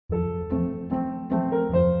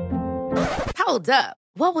Hold up.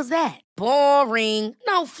 What was that? Boring.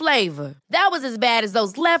 No flavor. That was as bad as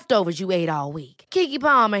those leftovers you ate all week. Keke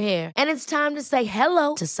Palmer here, and it's time to say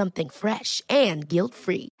hello to something fresh and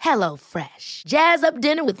guilt-free. Hello Fresh. Jazz up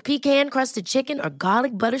dinner with pecan-crusted chicken or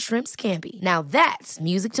garlic butter shrimp scampi. Now that's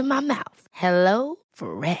music to my mouth. Hello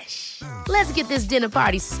Fresh. Let's get this dinner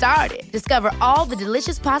party started. Discover all the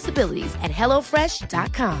delicious possibilities at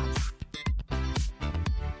hellofresh.com.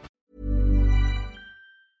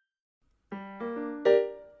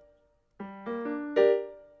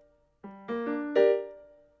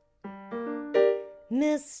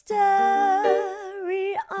 Mystery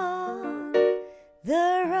on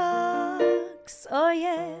the rocks, oh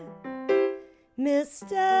yeah.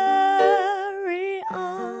 Mystery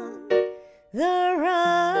on the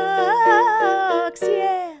rocks,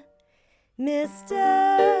 yeah.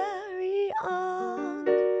 Mystery on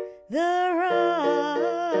the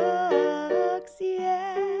rocks,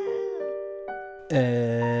 yeah.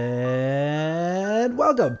 And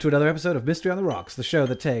welcome to another episode of Mystery on the Rocks, the show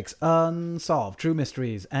that takes unsolved true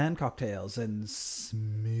mysteries and cocktails and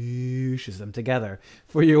smooshes them together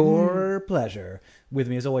for your pleasure. With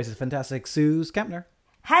me, as always, is fantastic Suze Kempner.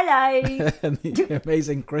 Hello. And the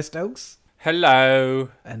amazing Chris Stokes. Hello.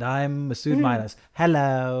 And I'm Masood Milas.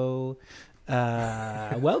 Hello.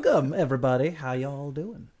 Welcome, everybody. How y'all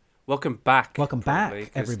doing? Welcome back. Welcome back, 'cause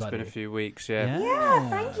everybody. It's been a few weeks, yeah. Yeah,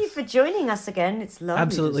 thank you for joining us again. It's lovely.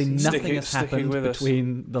 Absolutely to see you. nothing has Sticking happened with us.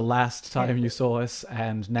 between the last time you saw us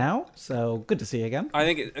and now, so good to see you again. I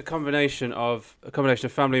think it's a combination of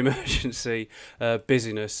family emergency,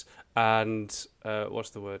 busyness, and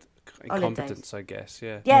what's the word? Incompetence, I guess.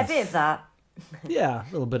 Yeah. Yeah, a bit of that. Yeah,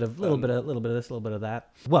 a little bit of this, a little bit of that.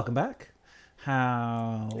 Welcome back.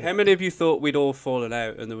 How many of you thought we'd all fallen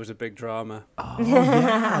out and there was a big drama? Oh,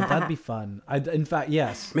 yeah, that'd be fun. In fact,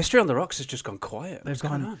 yes. Mystery on the Rocks has just gone quiet. They've What's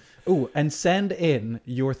going gone. on? Oh, and send in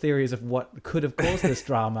your theories of what could have caused this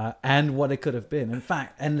drama and what it could have been. In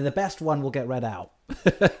fact, and the best one will get read out.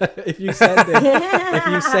 if you send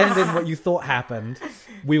in what you thought happened,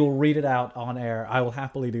 we will read it out on air. I will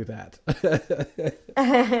happily do that.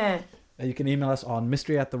 You can email us on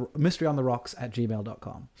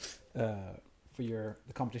mysteryontheRocks@gmail.com for the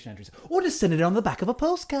competition entries, or just send it on the back of a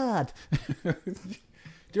postcard. Do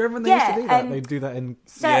you remember when they used to do that? They do that in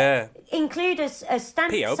include a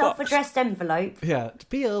stamped P.O. box. self-addressed envelope. Yeah,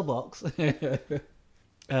 P.O. box.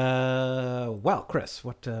 Well, Chris,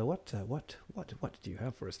 what did you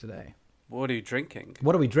have for us today? What are you drinking?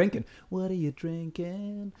 What are we drinking? What are you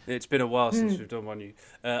drinking? It's been a while since we've done one.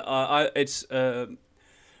 It's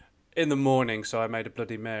in the morning, so I made a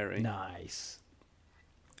Bloody Mary. Nice.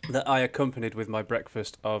 That I accompanied with my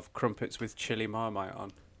breakfast of crumpets with chili Marmite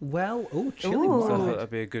on. Well, chili Ooh. So I thought Marmite. that'd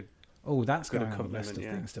be a good. Oh, that's good going on the list of accompaniment,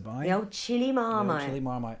 yeah. things to buy. The old chili Marmite. Chili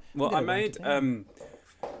Marmite. Well, I made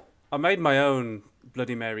my own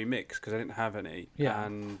Bloody Mary mix because I didn't have any. Yeah.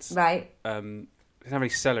 And Right. didn't have any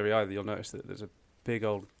celery either. You'll notice that there's a big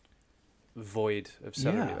old void of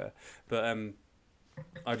celery there. But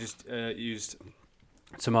I just used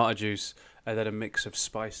tomato juice and then a mix of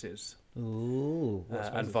spices. Ooh.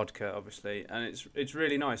 And vodka, obviously, and it's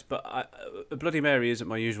really nice. But a Bloody Mary isn't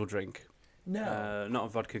my usual drink. No. Not a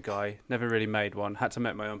vodka guy. Never really made one. Had to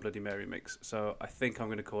make my own Bloody Mary mix. So I think I'm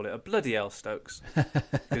going to call it a Bloody L Stokes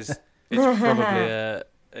because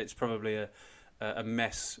it's probably a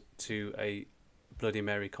mess to a Bloody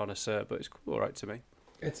Mary connoisseur, but it's all right to me.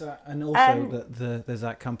 It's and also there's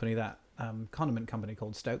that company, that condiment company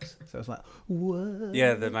called Stokes. So it's like, what?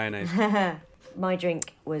 Yeah, the mayonnaise. My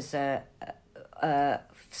drink was 5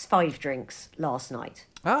 drinks last night.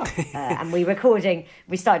 Ah. And we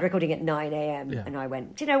started recording at 9 a.m. Yeah. And I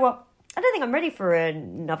went, do you know what? I don't think I'm ready for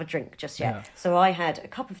another drink just yet. Yeah. So I had a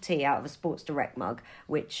cup of tea out of a Sports Direct mug,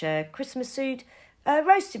 which Chris Masood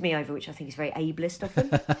roasted me over, which I think is very ableist of him.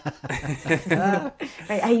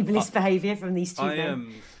 Very ableist behaviour from these two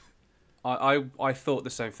men. I thought the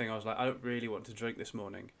same thing. I was like, I don't really want to drink this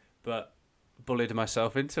morning, but bullied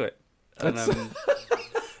myself into it. And,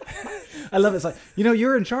 I love it. It's like,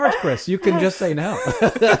 you're in charge, Chris. You can just say no.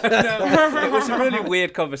 it was a really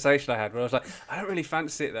weird conversation I had where I was like, I don't really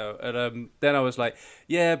fancy it though. And then I was like,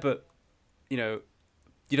 yeah, but you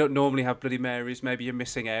don't normally have Bloody Marys. Maybe you're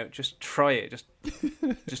missing out. Just try it.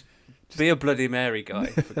 Just be a Bloody Mary guy,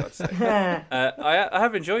 for God's sake. I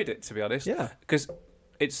have enjoyed it, to be honest. Yeah. Because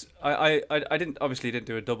it's I didn't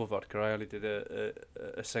do a double vodka. I only did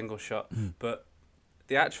a single shot, but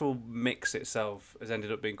the actual mix itself has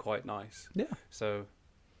ended up being quite nice. Yeah. So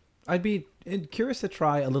I'd be curious to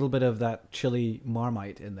try a little bit of that chili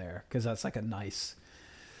Marmite in there, because that's like a nice,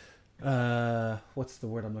 what's the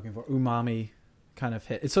word I'm looking for? Umami kind of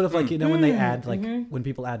hit. It's sort of like, when they add, like, when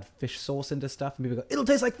people add fish sauce into stuff and people go, it'll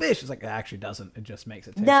taste like fish. It's like, it actually doesn't. It just makes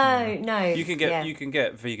it taste No. You can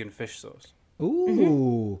get vegan fish sauce.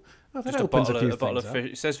 Ooh. Oh, that Just a opens bottle, a few of, a bottle things of up.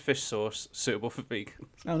 fish. It says fish sauce suitable for vegans.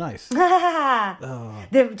 Oh, nice.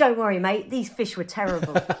 Don't worry, mate. These fish were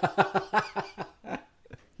terrible.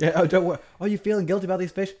 Yeah, oh, don't worry. Oh, you feeling guilty about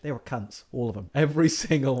these fish? They were cunts. All of them. Every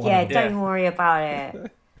single one. Yeah, of them. don't worry about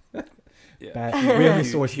it. Yeah. Bad, we only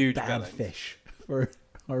source Huge bad balance. fish for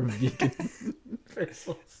our vegan fish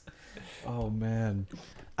sauce. Oh, man.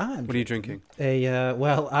 What are you drinking?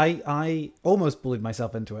 I almost bullied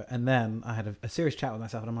myself into it, and then I had a serious chat with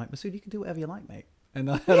myself, and I'm like, Masood, you can do whatever you like, mate. And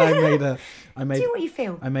I made Do what you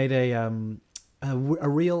feel. I made a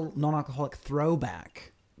real non-alcoholic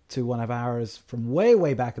throwback to one of ours from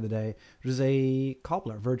way back in the day, which is a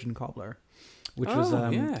cobbler, virgin cobbler, which was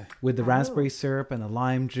with the raspberry syrup and the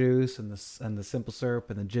lime juice and the simple syrup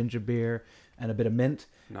and the ginger beer and a bit of mint.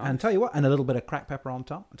 Nice. And tell you what, and a little bit of cracked pepper on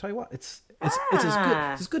top. I tell you what, it's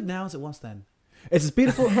as good now as it was then. It's as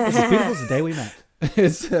beautiful as the day we met.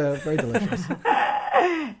 It's very delicious.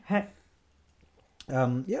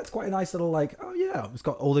 It's quite a nice little it's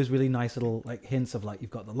got all those really nice little like hints of like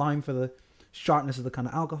you've got the lime for the sharpness of the kind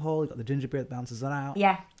of alcohol, you've got the ginger beer that balances that out.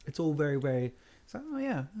 Yeah. It's all very, very. So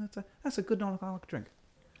that's a good non-alcoholic drink.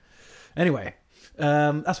 Anyway,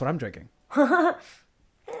 that's what I'm drinking.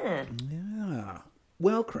 Yeah.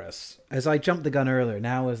 Well, Chris, as I jumped the gun earlier,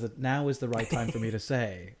 now is the right time for me to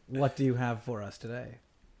say, what do you have for us today?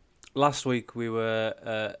 Last week we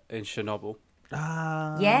were in Chernobyl.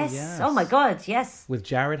 Yes. Oh my God. Yes. With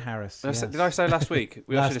Jared Harris. Did I say last week?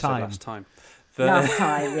 We Last should have time. said last time. Last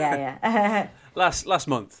time. Yeah. Last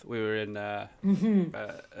month we were in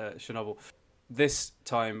Chernobyl. This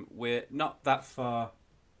time we're not that far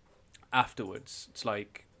afterwards. It's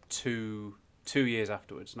like two years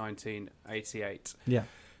afterwards, 1988. Yeah.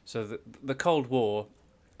 So the Cold War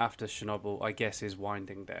after Chernobyl, I guess, is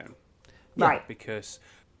winding down. Right. Because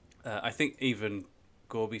I think even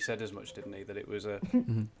Gorby said as much, didn't he? That it was a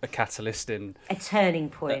catalyst in... A turning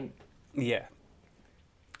point.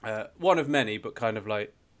 One of many, but kind of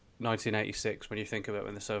like 1986 when you think about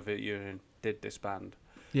when the Soviet Union did disband,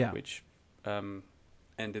 which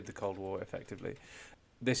ended the Cold War effectively.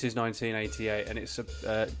 This is 1988, and it's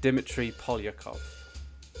Dmitry Polyakov,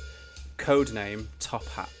 codename Top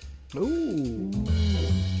Hat. Ooh.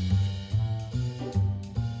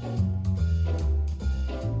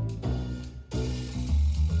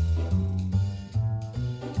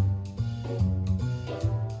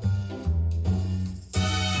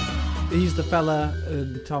 He's the fella,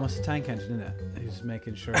 the Thomas the Tank Engine, isn't it? Who's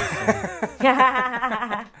making sure.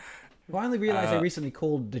 Well, I only realised I recently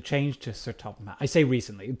called the change to Sir Topham Hatt. I say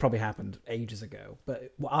recently; it probably happened ages ago.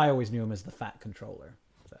 But I always knew him as the Fat Controller.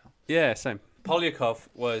 So. Yeah, same. Polyakov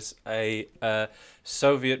was a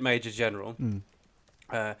Soviet Major General.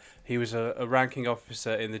 He was a ranking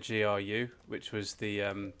officer in the GRU, which was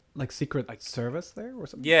the like secret service there or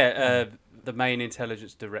something. Yeah, the main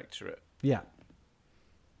intelligence directorate. Yeah.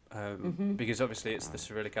 Because obviously it's the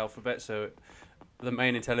Cyrillic alphabet, so the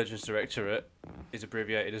main intelligence directorate is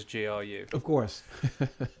abbreviated as GRU. Of course.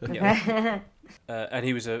 And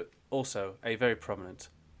he was also a very prominent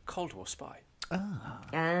Cold War spy.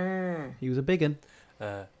 He was a big one.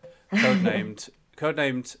 Codenamed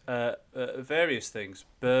various things: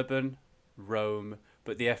 Bourbon, Rome,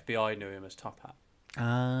 but the FBI knew him as Top Hat.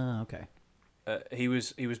 Okay. He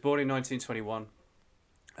was born in 1921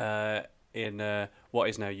 in what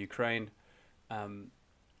is now Ukraine.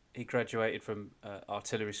 He graduated from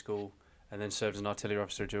artillery school and then served as an artillery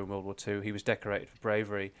officer during World War II. He was decorated for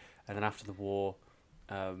bravery, and then after the war,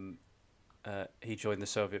 he joined the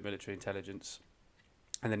Soviet military intelligence.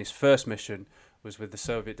 And then his first mission was with the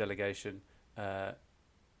Soviet delegation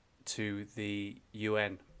to the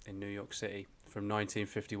UN in New York City from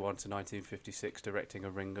 1951 to 1956, directing a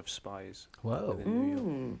ring of spies. Whoa. within New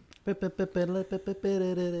York. With a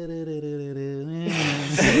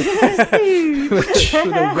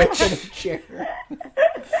witch in a chair.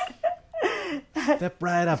 Step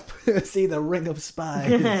right up. See the ring of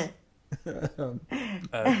spies. And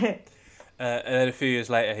then a few years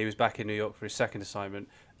later, he was back in New York for his second assignment,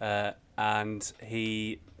 and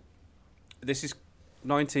this is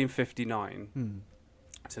 1959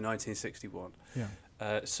 to 1961. Yeah.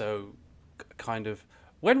 So, kind of,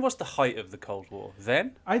 when was the height of the Cold War?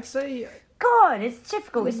 Then? I'd say. God, it's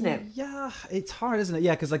difficult, isn't it? Yeah, it's hard, isn't it?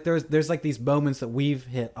 Yeah, because like there's like these moments that we've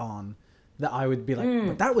hit on that I would be like,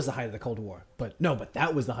 but that was the height of the Cold War. But no, but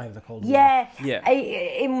that was the height of the Cold War. Yeah. Yeah.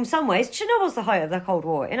 In some ways, Chernobyl's the height of the Cold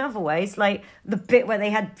War. In other ways, like the bit where they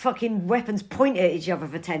had fucking weapons pointed at each other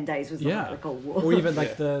for 10 days was the height of the Cold War. Or even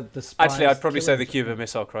like the spies Actually, I'd probably say the killing- Cuban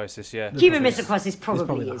Missile Crisis. Yeah, Cuban Missile Crisis probably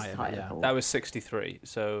probably the is height the of it, height of yeah. the Cold that War. was 63.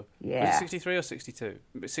 So Yeah. was it 63 or 62?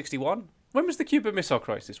 61. When was the Cuban Missile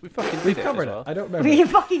Crisis? We fucking did We've it covered as it. well. I don't remember. We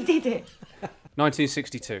fucking did it.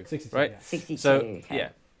 1962. 62, right? yeah. 62. So okay. yeah.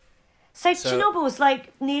 So So- Chernobyl's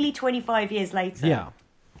like nearly 25 years later. Yeah.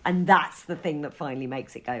 And that's the thing that finally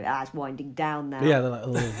makes it go, it's winding down now. Yeah, they're like,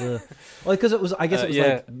 well, because it was. I guess it was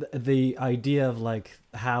yeah. like the idea of like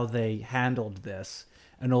how they handled this,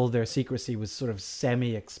 and all their secrecy was sort of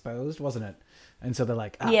semi-exposed, wasn't it? And so they're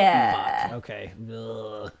like, Yeah. fuck, okay,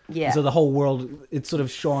 ugh. Yeah. And so the whole world, it sort of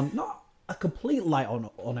shone not a complete light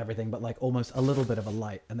on everything, but like almost a little bit of a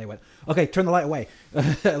light, and they went, okay, turn the light away,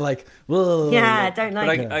 like, ugh. Yeah, I don't But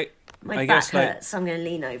like it. I My I back guess like hurts, so I'm going to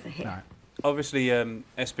lean over here. All right. obviously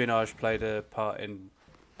espionage played a part in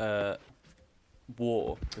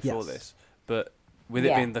war before Yes. this, but with it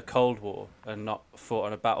Yeah. being the Cold War and not fought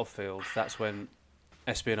on a battlefield, that's when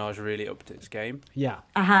espionage really upped its game Yeah,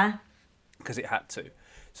 Uh-huh. because it had to.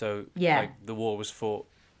 So Yeah. like, the war was fought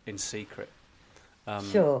in secret.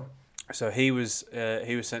 Sure. So he was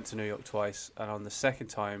sent to New York twice, and on the second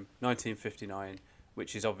time, 1959,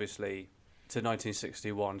 which is obviously to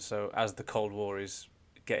 1961. So as the Cold War is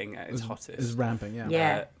getting at its hottest, is ramping. Yeah.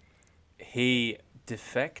 Yeah. he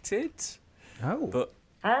defected, Oh. but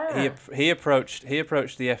Ah. he approached the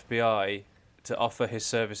FBI to offer his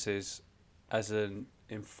services as an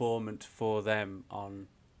informant for them on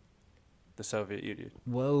the Soviet Union.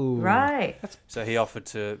 Whoa. Right. So he offered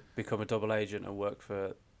to become a double agent and work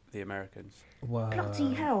for the Americans. Whoa.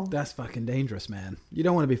 Bloody hell. That's fucking dangerous, man. You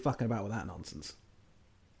don't want to be fucking about with that nonsense.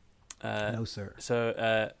 No, sir.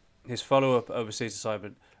 So his follow-up overseas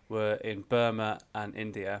assignment were in Burma and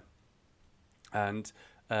India, and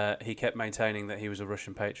he kept maintaining that he was a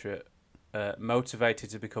Russian patriot, motivated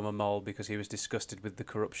to become a mole because he was disgusted with the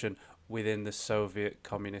corruption within the Soviet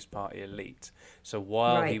Communist Party elite. So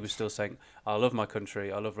while he Right. was still saying, I love my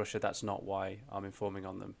country, I love Russia, that's not why I'm informing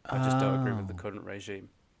on them. I just don't agree with the current regime.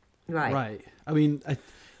 Right. Right. I mean,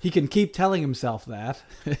 he can keep telling himself that.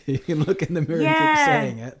 He can look in the mirror and Yeah. keep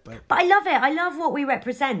saying it, but But I love it. I love what we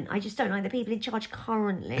represent. I just don't like the people in charge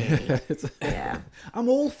currently. Yeah. I'm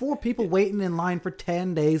all for people waiting in line for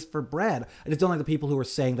 10 days for bread. I just don't like the people who are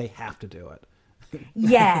saying they have to do it.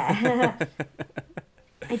 Yeah.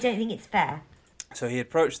 I don't think it's fair. So he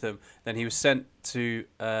approached them, then he was sent to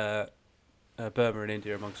Burma and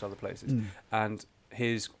India, amongst other places. And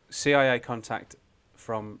his CIA contact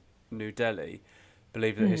from New Delhi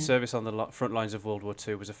believed that his service on the front lines of World War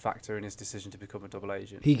II was a factor in his decision to become a double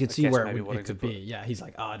agent. He could I see guess where maybe it wanting to could be. put- Yeah, he's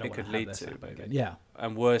like, oh, I don't it want could to have lead this to, happen maybe. again. Yeah,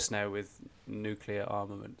 And worse now with nuclear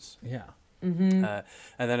armaments. yeah. And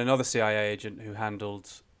then another CIA agent who handled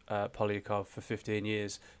Polyakov for 15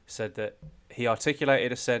 years said that he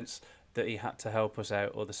articulated a sense that he had to help us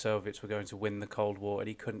out or the Soviets were going to win the Cold War, and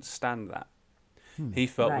he couldn't stand that. He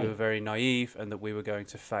felt we Right. were very naive and that we were going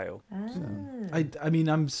to fail. I mean,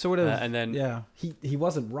 I'm sort of, And then- yeah. He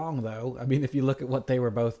wasn't wrong though. I mean, if you look at what they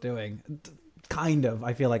were both doing, kind of.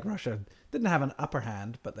 I feel like Russia didn't have an upper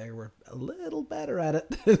hand, but they were a little better at it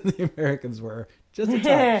than the Americans were, just a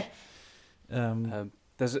touch.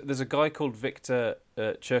 There's a guy called Viktor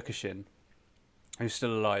Cherkashin who's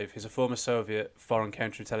still alive. He's a former Soviet foreign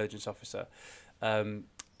counterintelligence officer.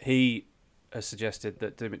 He has suggested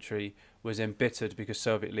that Dmitry was embittered because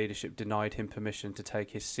Soviet leadership denied him permission to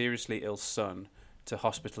take his seriously ill son to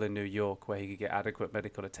hospital in New York where he could get adequate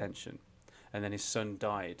medical attention. And then his son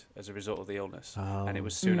died as a result of the illness. And it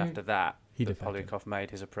was soon after that He that defected. Polyakov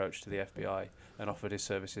made his approach to the FBI and offered his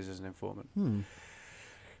services as an informant. Hmm.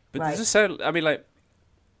 But Right. does it sound... I mean, like,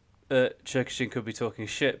 Cherkashin could be talking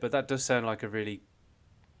shit, but that does sound like a really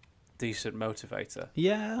decent motivator.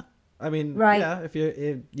 Yeah. I mean, Right.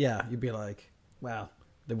 yeah, yeah, you'd be like, well,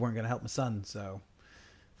 they weren't going to help my son, so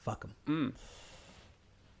fuck them.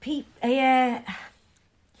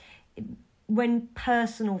 When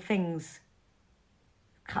personal things,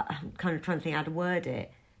 I'm kind of trying to think how to word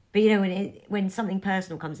it, but you know, when something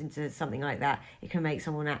personal comes into something like that, it can make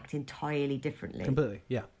someone act entirely differently. Completely,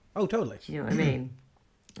 yeah. Oh, totally. Do you know what I mean?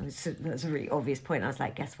 That's a really obvious point. I was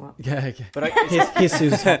like, guess what? Yeah, yeah. But Here's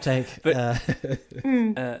Sue's hot take.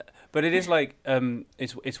 but it is like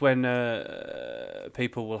it's when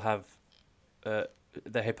people will have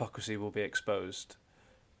their hypocrisy will be exposed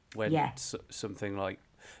when Yeah. something like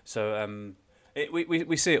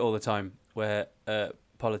we see it all the time where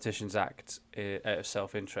politicians act out of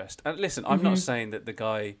self-interest. And listen, I'm not saying that the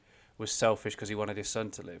guy was selfish because he wanted his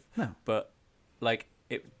son to live. No. But like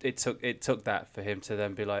it took that for him to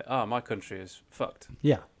then be like, oh, my country is fucked.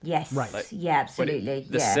 Yeah. Yes. Right. Like, yeah, absolutely.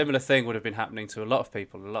 The similar thing would have been happening to a lot of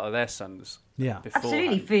people, a lot of their sons. Yeah.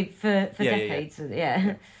 Absolutely, for decades.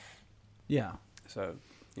 Yeah. Yeah. So,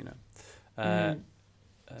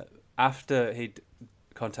 after he'd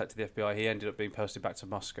contacted the FBI, he ended up being posted back to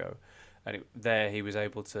Moscow, and there he was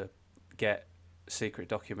able to get secret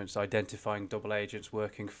documents identifying double agents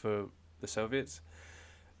working for the Soviets.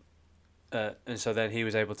 And so then he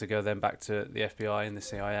was able to go then back to the FBI and the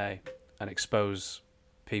CIA and expose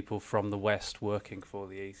people from the West working for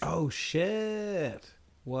the East. Oh shit!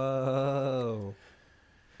 Whoa!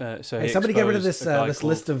 So Hey, somebody get rid of this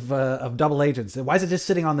list of double agents. Why is it just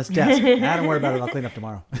sitting on this desk? Don't worry about it. I'll clean up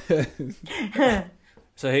tomorrow.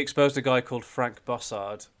 So he exposed a guy called Frank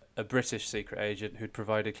Bossard, a British secret agent who'd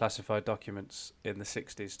provided classified documents in the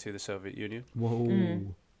 60s to the Soviet Union.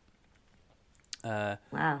 Whoa!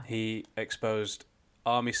 Wow. He exposed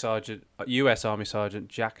U.S. Army Sergeant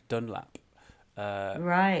Jack Dunlap,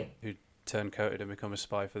 Right. who turncoated and become a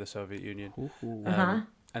spy for the Soviet Union. Uh-huh.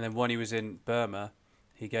 And then when he was in Burma,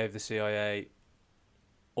 he gave the CIA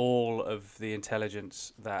all of the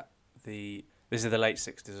intelligence that this is the late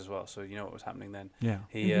 60s as well, so you know what was happening then. Yeah.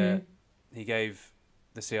 He gave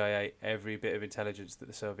the CIA every bit of intelligence that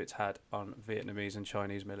the Soviets had on Vietnamese and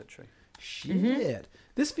Chinese military. Shit.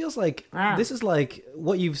 This feels like Wow. this is like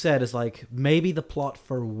what you've said is like maybe the plot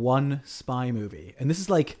for one spy movie, and this is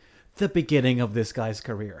like the beginning of this guy's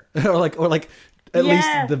career, or like at least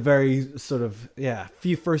the very sort of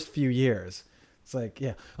first few years. It's like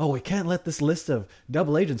we can't let this list of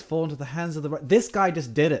double agents fall into the hands of this guy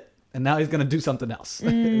just did it, and now he's gonna do something else.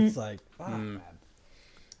 It's like man.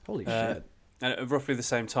 Holy shit. And at roughly the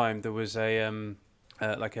same time, there was a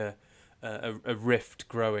rift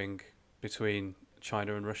growing between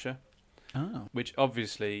China and Russia, which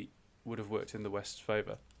obviously would have worked in the West's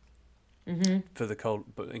favour for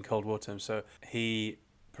in Cold War terms. So he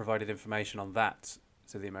provided information on that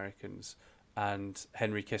to the Americans, and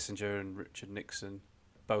Henry Kissinger and Richard Nixon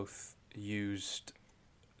both used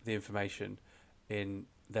the information in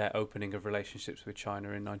their opening of relationships with China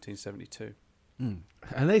in 1972.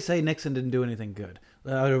 And they say Nixon didn't do anything good.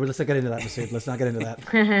 Let's not get into that, Masood. Let's not get into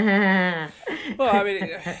that. Well, I mean,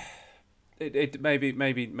 it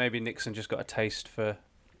maybe Nixon just got a taste for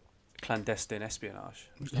clandestine espionage.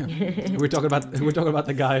 We're talking about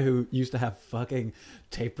the guy who used to have fucking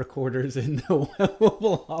tape recorders in the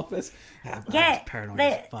Oval Office. Yeah, paranoid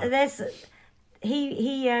as fuck. there's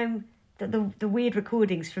the weird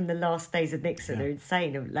recordings from the last days of Nixon are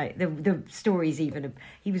insane. Like the stories, even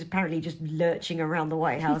he was apparently just lurching around the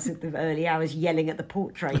White House at the early hours, yelling at the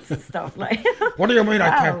portraits and stuff. Like, What do you mean I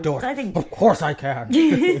can't do it? Of course I can.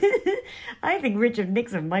 I think Richard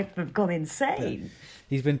Nixon might have gone insane.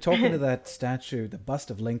 He's been talking to that statue, the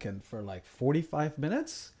bust of Lincoln, for like 45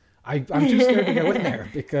 minutes. I'm too scared to go in there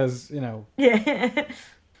because Yeah,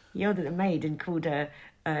 he ordered a maid and called her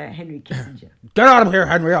Henry Kissinger. Get out of here,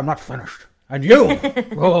 Henry. I'm not finished. And you.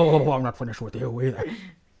 I'm not finished with you either.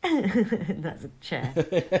 That's a chair.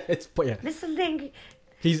 Mr. Link,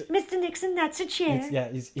 Mr. Nixon, that's a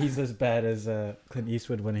chair. He's as bad as Clint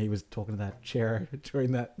Eastwood when he was talking to that chair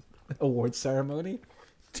during that awards ceremony.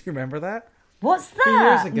 Do you remember that? What's that? 2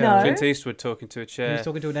 years ago. No. Clint Eastwood talking to a chair. He was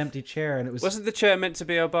talking to an empty chair, and it was. Wasn't the chair meant to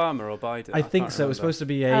be Obama or Biden? I think can't so. It was remember. supposed to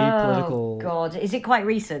be a political. Oh God, is it quite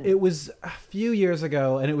recent? It was a few years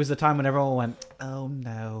ago, and it was the time when everyone went, "Oh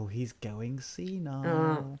no, he's going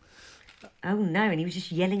senile." Oh no, and he was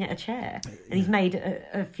just yelling at a chair, and he's made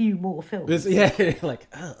a few more films. Like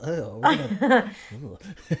we're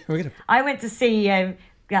gonna. I went to see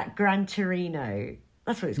that Gran Torino.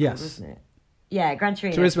 That's what it's called, isn't it? Yeah, Gran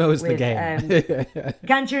Torino. Turismo is the game.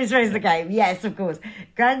 Gran Turismo is the game. Yes, of course.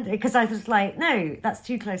 Because I was like, no, that's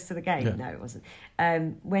too close to the game. Yeah. No, it wasn't.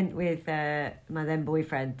 Went with my then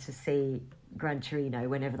boyfriend to see Gran Torino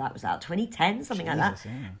whenever that was out, 2010, something like that.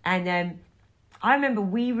 Yeah. And I remember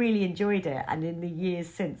we really enjoyed it. And in the years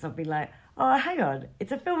since, I've been like, oh, hang on.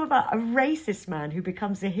 It's a film about a racist man who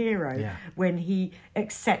becomes a hero when he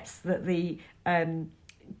accepts that the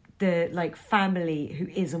family who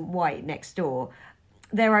isn't white next door,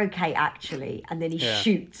 they're okay actually, and then he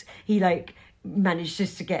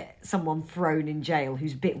manages to get someone thrown in jail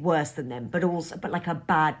who's a bit worse than them, but like a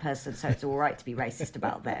bad person, so it's all right to be racist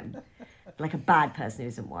about them. like a bad person who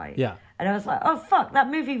isn't white. Yeah. And I was like, oh fuck, that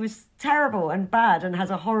movie was terrible and bad and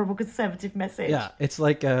has a horrible conservative message. Yeah, it's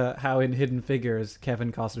like how in Hidden Figures,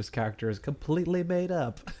 Kevin Costner's character is completely made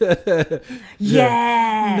up.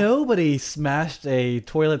 Yeah. Nobody smashed a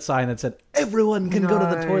toilet sign that said, everyone can go to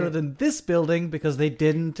the No. toilet in this building because they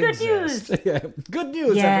didn't Good exist. news. Yeah. Good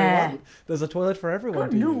news, Yeah. everyone. There's a toilet for everyone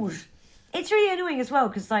Good to news. use. It's really annoying as well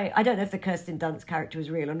because like I don't know if the Kirsten Dunst character was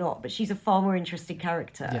real or not, but she's a far more interesting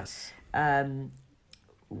character. Yes.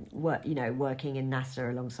 Working in NASA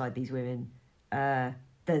alongside these women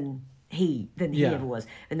than he Yeah. ever was.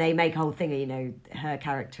 And they make a whole thing of her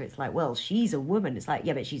character. It's like, well, she's a woman. It's like,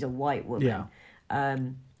 yeah, but she's a white woman. Yeah.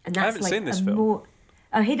 And that's haven't like seen this a film. more.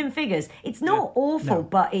 Oh, Hidden Figures. It's not awful, No.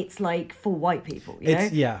 but it's like for white people. You know?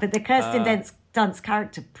 It's- yeah. But the Kirsten Dunst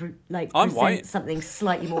character I'm presents white. something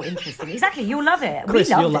slightly more interesting. Exactly, you'll love it. Chris,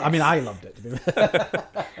 we loved it. I mean, I loved it.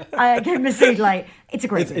 I give Masood like it's a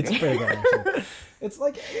great It's movie. pretty good, actually. It's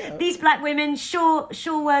like, These black women sure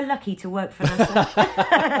were lucky to work for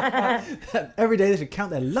NASA. every day they should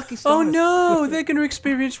count their lucky Oh stars. no, they're going to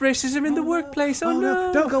experience racism in the workplace. Oh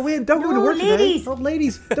no. Don't go in. Don't go to No, work ladies. today. Oh,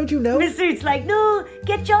 ladies, don't you know? Masood's like, no,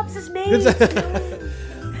 get jobs as maids.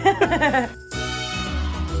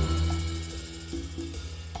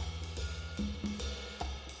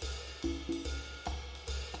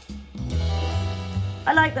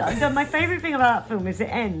 I like that. My favourite thing about that film is it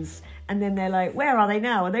ends, and then they're like, "Where are they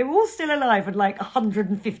now?" And they're all still alive and like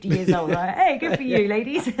 150 years old. Like, hey, good for you,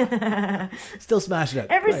 ladies. Still smashing it.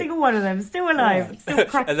 Every Right. single one of them still alive, still And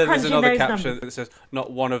then there's crunching another those caption numbers. that says,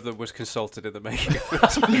 "Not one of them was consulted in the making of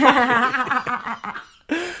this."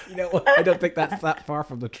 You know what? I don't think that's that far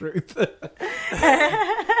from the truth.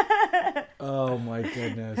 Oh my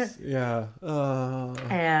goodness. Yeah.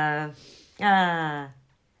 Yeah.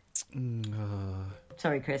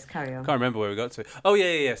 Sorry, Chris. Carry on. Can't remember where we got to. Oh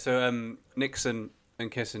yeah. So Nixon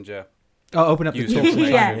and Kissinger. Oh, open up the Use talk. it.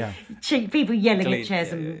 Yeah. People yelling Clean, at chairs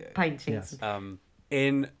yeah, and yeah, yeah. paintings. Yes.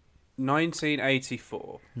 In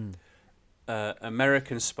 1984,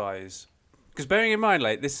 American spies. Because bearing in mind,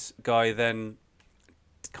 like this guy then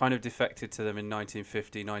kind of defected to them in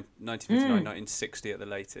 1959, 1960 at the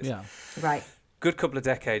latest. Yeah. Right. Good couple of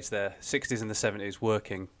decades there, 60s and the 70s,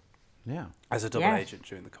 working Yeah. as a double Yeah. agent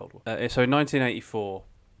during the Cold War. So in 1984,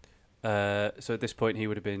 so at this point he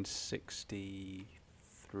would have been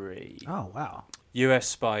 63. Oh wow. US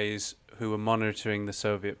spies who were monitoring the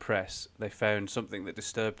Soviet press, they found something that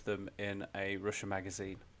disturbed them in a Russian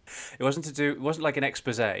magazine. It wasn't like an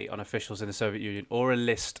expose on officials in the Soviet Union or a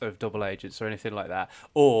list of double agents or anything like that,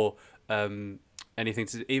 or anything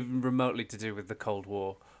even remotely to do with the Cold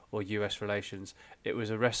War or US relations. It was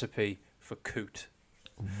a recipe for coot,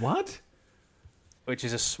 What? which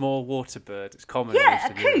is a small water bird. It's common. Yeah, in a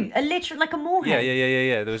Eastern coot, Europe. a literal like a moorhen.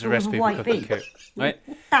 Yeah. There was a With a recipe for white cooking beak. coot, right?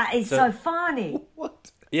 That is so So- funny.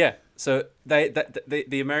 What? Yeah, so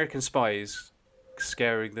the American spies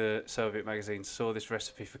scaring the Soviet magazine saw this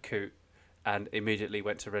recipe for coot and immediately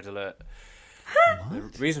went to red alert. The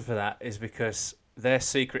reason for that is because their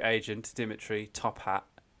secret agent, Dimitri Top Hat,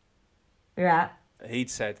 Yeah.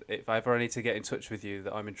 he'd said, if I ever need to get in touch with you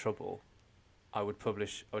that I'm in trouble, I would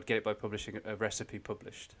get it by publishing a recipe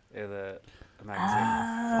published in a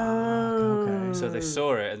magazine. Okay. So they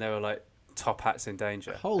saw it and they were like, Top Hat's in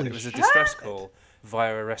danger. Holy And it was a shit. distress call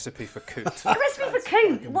via a recipe for coot. A recipe for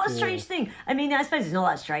coot. What a strange thing. I mean, I suppose it's not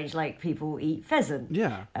that strange. Like people eat pheasant.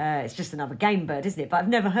 Yeah. It's just another game bird, isn't it? But I've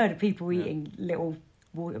never heard of people eating little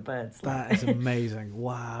water birds. That is amazing.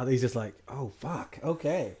 Wow. He's just like, oh fuck.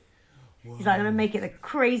 Okay. He's like, I'm gonna make it the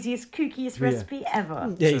craziest, kookiest recipe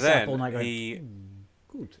ever. Yeah. So He's up all night then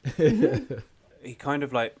going, he he kind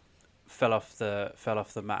of like fell off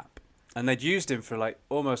the map, and they'd used him for like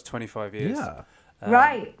almost 25 years. yeah.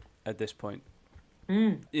 Right. At this point,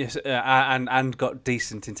 yes, and got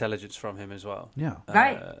decent intelligence from him as well. Yeah.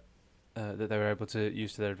 Right. That they were able to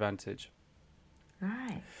use to their advantage.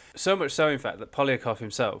 Right. So much so, in fact, that Polyakov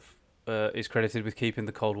himself is credited with keeping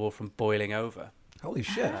the Cold War from boiling over. Holy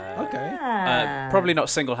shit. Okay. Probably not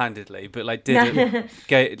single-handedly, but like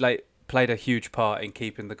played a huge part in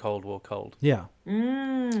keeping the Cold War cold. Yeah.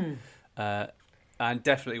 And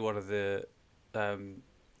definitely one of the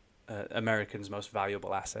Americans' most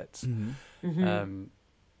valuable assets.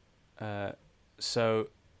 So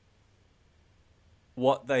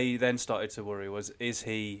what they then started to worry was, is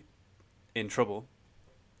he in trouble?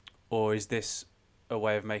 Or is this a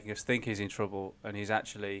way of making us think he's in trouble and he's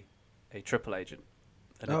actually a triple agent?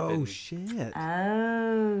 And had Oh been, shit.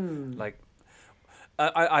 Oh. like,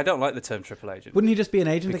 I don't like the term triple agent. Wouldn't he just be an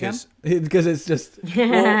agent Because- again? Because it's just.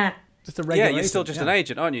 Well, Just a regular. Yeah, you're still agent, just yeah. an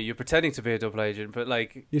agent, aren't you? You're pretending to be a double agent, but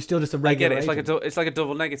like You're still just a I regular. get it. It's agent. it's like a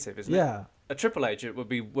double negative, isn't it? Yeah, A triple agent would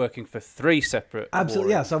be working for 3 separate.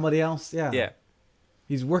 absolutely. Yeah, warring- somebody else. Yeah. Yeah.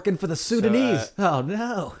 He's working for the Sudanese. Oh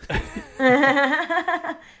no.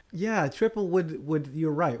 Yeah, triple would.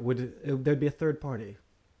 You're right. There'd be a third party?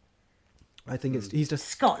 I think he's just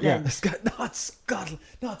Scotland. Yeah, not Scotland.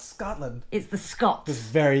 Not Scotland. It's the This Scots.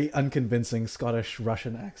 very unconvincing Scottish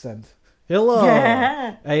Russian accent. Hello,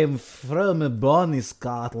 I am from Bonnie,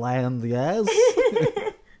 Scotland. Yes.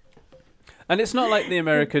 And it's not like the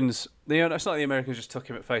Americans. It's not like the Americans just took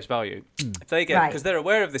him at face value. If they get, Right. because they're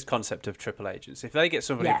aware of this concept of triple agents. If they get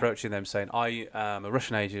somebody Yeah. approaching them saying, "I am a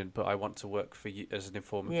Russian agent, but I want to work for you as an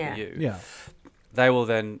informant Yeah. for you," Yeah. they will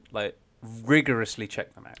then like rigorously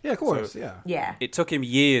check them out. Yeah, of course. So Yeah. Yeah. it took him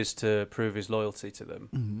years to prove his loyalty to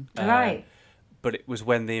them. Right. But it was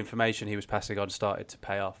when the information he was passing on started to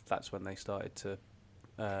pay off. That's when they started to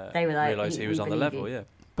They were like, realise he was on the believe level. you. Yeah.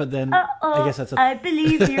 But then I guess that's a I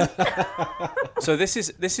believe you. So this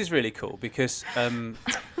is really cool because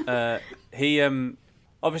he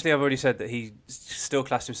obviously I've already said that he still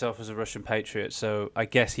classed himself as a Russian patriot. So I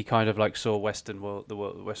guess he kind of like saw the Western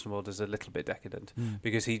world as a little bit decadent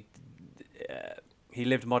because he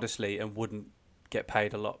lived modestly and wouldn't get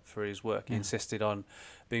paid a lot for his work. He insisted on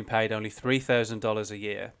being paid only $3,000 a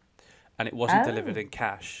year. And it wasn't delivered in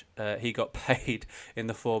cash. He got paid in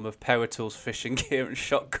the form of power tools, fishing gear, and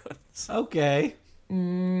shotguns. okay.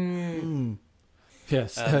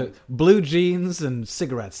 Yes, blue jeans and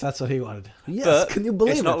cigarettes. That's what he wanted. Yes, But can you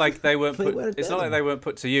believe it's it? not like they weren't They put. weren't It's not like dead. they weren't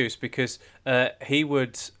put to use because he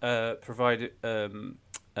would provide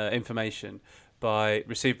information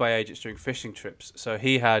received by agents during fishing trips. So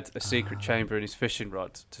he had a secret chamber in his fishing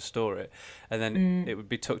rod to store it, and then it would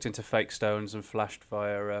be tucked into fake stones and flashed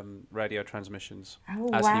via radio transmissions Oh,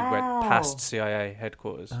 as he went wow. past CIA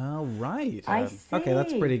headquarters. Oh, right. I see. Okay,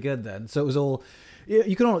 that's pretty good then. So it was all.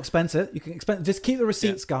 You can all expense it. You can expense. Just keep the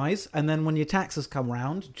receipts, guys, and then when your taxes come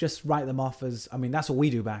round, just write them off as. I mean, that's what we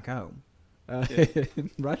do back home. In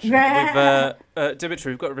Russia. We've,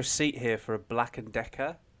 Dimitri, we've got a receipt here for a Black and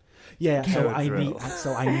Decker. Yeah, so Power I drill. need.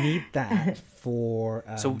 So I need that for.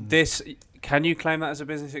 So this, can you claim that as a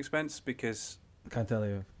business expense? Because Can't tell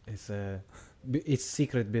you. It's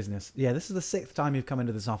secret business. Yeah, this is the 6th time you've come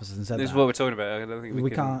into this office and said this is that. what we're talking about. I don't think we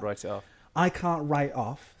can can't write it off. I can't write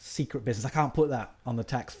off secret business. I can't put that on the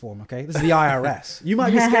tax form, okay? This is the IRS. You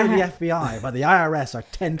might be scared of the FBI, but the IRS are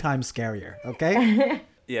 10 times scarier, okay?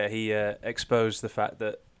 Yeah, he exposed the fact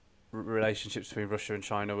that relationships between Russia and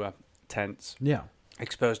China were tense. Yeah.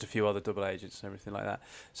 Exposed a few other double agents and everything like that.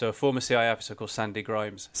 So a former CIA officer called Sandy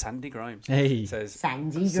Grimes Hey. says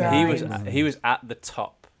Sandy So Grimes. he was at the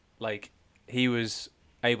top. Like he was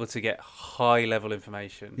able to get high level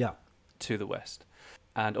information Yeah. to the West,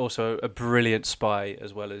 and also a brilliant spy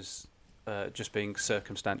as well as just being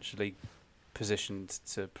circumstantially positioned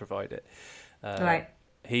to provide it. Right.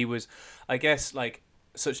 He was, I guess, like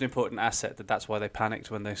such an important asset that's why they panicked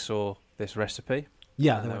when they saw this recipe.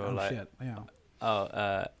 Yeah, And they they went, were oh like, shit. Yeah.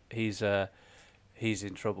 Oh, he's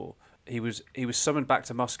in trouble. He was summoned back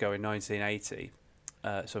to Moscow in 1980,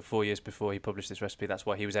 so 4 years before he published this recipe. That's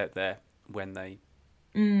why he was out there when they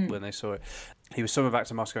saw it. He was summoned back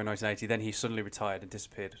to Moscow in 1980. Then he suddenly retired and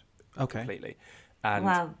disappeared completely. And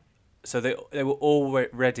Wow. so they were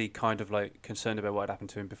already kind of like concerned about what had happened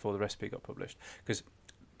to him before the recipe got published, because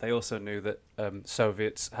they also knew that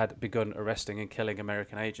Soviets had begun arresting and killing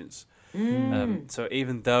American agents. So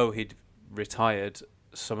even though he'd retired,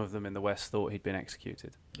 some of them in the West thought he'd been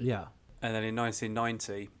executed. Yeah. And then in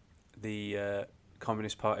 1990, the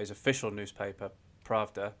Communist Party's official newspaper,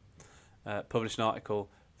 Pravda, published an article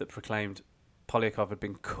that proclaimed Polyakov had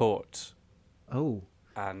been caught Oh.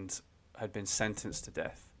 and had been sentenced to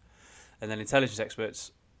death. And then intelligence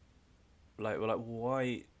experts were like,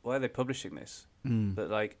 why are they publishing this?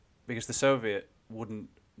 That because the Soviets wouldn't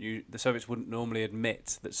normally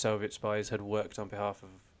admit that Soviet spies had worked on behalf of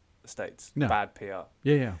the states. No. Bad PR.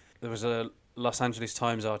 Yeah, yeah. There was a Los Angeles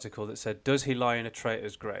Times article that said, "Does he lie in a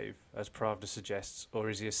traitor's grave, as Pravda suggests, or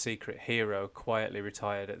is he a secret hero quietly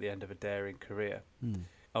retired at the end of a daring career?"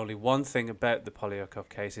 Only one thing about the Polyakov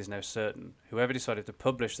case is now certain. Whoever decided to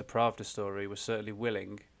publish the Pravda story was certainly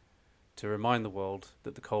willing to remind the world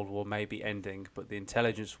that the Cold War may be ending, but the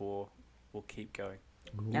intelligence war will keep going.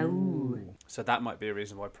 Oh. So that might be a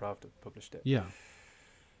reason why Pravda published it. Yeah.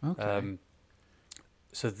 Okay.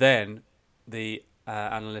 So then the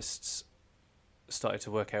analysts started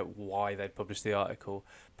to work out why they'd published the article.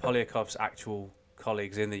 Polyakov's actual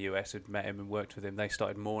colleagues in the US who'd met him and worked with him, they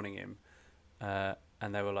started mourning him.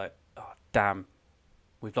 And they were like, oh, damn,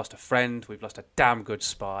 we've lost a friend, we've lost a damn good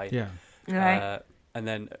spy. Yeah. Right. And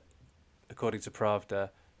then, according to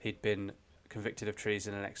Pravda, he'd been convicted of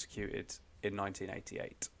treason and executed in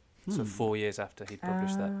 1988. So 4 years after he'd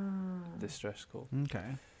published that distress call.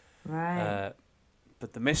 Okay. Right.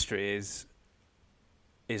 But the mystery is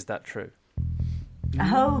that true?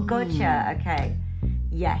 Oh, gotcha. Okay.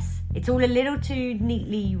 Yes. It's all a little too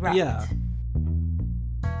neatly wrapped. Yeah.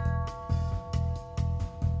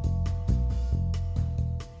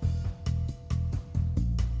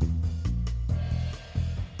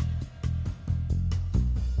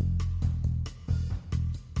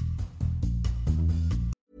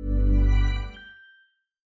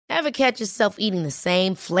 Ever catch yourself eating the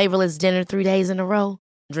same flavorless dinner 3 days in a row?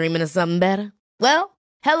 Dreaming of something better? Well,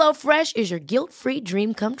 HelloFresh is your guilt-free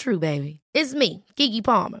dream come true, baby. It's me, Keke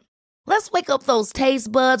Palmer. Let's wake up those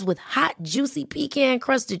taste buds with hot, juicy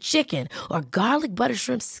pecan-crusted chicken or garlic butter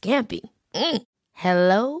shrimp scampi.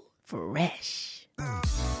 Hello Fresh.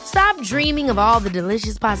 Stop dreaming of all the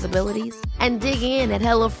delicious possibilities and dig in at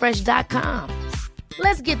HelloFresh.com.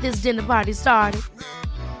 Let's get this dinner party started.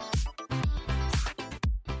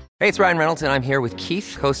 Hey, it's Ryan Reynolds, and I'm here with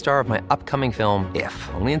Keith, co-star of my upcoming film, If,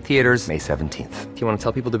 only in theaters May 17th. Do you want to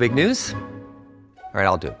tell people the big news? All right,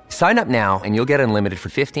 I'll do it. Sign up now and you'll get unlimited for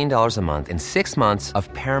 $15 a month and 6 months of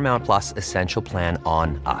Paramount Plus Essential Plan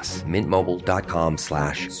on us.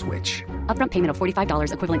 MintMobile.com/switch. Upfront payment of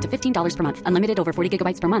 $45 equivalent to $15 per month. Unlimited over 40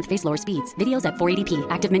 gigabytes per month. Face lower speeds. Videos at 480p.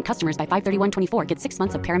 Active Mint customers by 531.24 get 6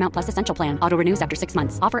 months of Paramount Plus Essential Plan. Auto renews after 6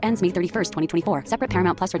 months. Offer ends May 31st, 2024. Separate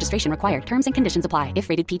Paramount Plus registration required. Terms and conditions apply if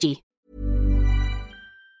rated PG.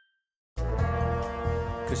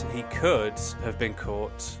 Because he could have been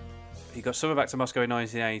caught. He got summoned back to Moscow in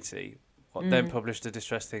 1980, then published a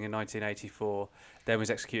distress thing in 1984, then was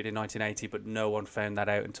executed in 1980, but no one found that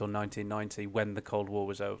out until 1990 when the Cold War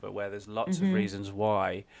was over, where there's lots of reasons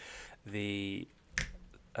why the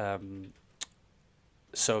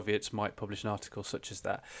Soviets might publish an article such as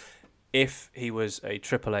that. If he was a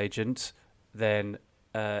triple agent, then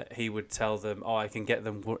he would tell them, I can get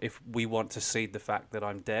them, if we want to seed the fact that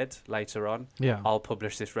I'm dead later on, I'll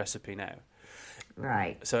publish this recipe now.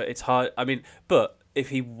 Right. So it's hard. I mean, but if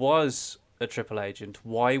he was a triple agent,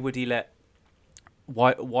 why would he let?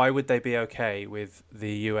 Why would they be okay with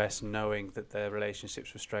the US knowing that their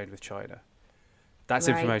relationships were strained with China? That's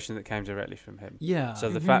information that came directly from him. Yeah. So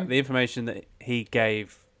the information that he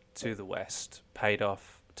gave to the West paid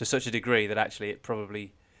off to such a degree that actually it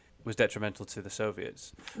probably was detrimental to the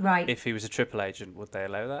Soviets. Right. If he was a triple agent, would they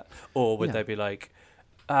allow that, or would they be like,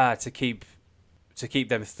 to keep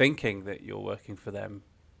them thinking that you're working for them,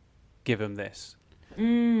 give them this.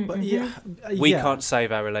 But We can't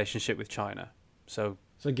save our relationship with China, so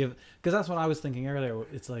give, because that's what I was thinking earlier.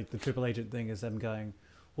 It's like the triple agent thing is them going,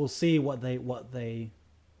 we'll see what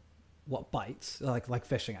bites, like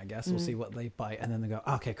fishing, I guess. We'll see what they bite, and then they go,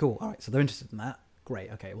 okay, cool, all right. So they're interested in that.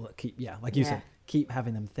 Great, okay. Well, like you said, keep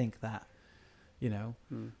having them think that,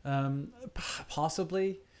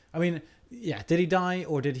 possibly. I mean, did he die,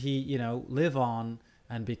 or did he, live on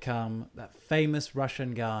and become that famous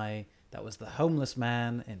Russian guy that was the homeless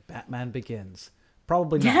man in Batman Begins?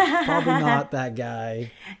 Probably not. Probably not that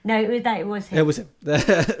guy. No, it was him. It was him.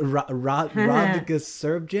 Radika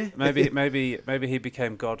Serbje. Maybe he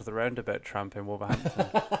became God of the Roundabout Tramp in Wolverhampton.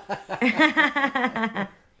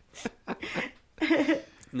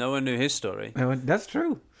 No one knew his story. That's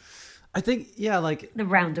true. I think, like the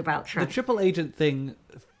roundabout Tramp. The triple agent thing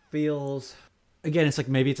feels, again, it's like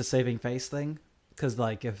maybe it's a saving face thing, because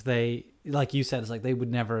like if they, like you said, it's like they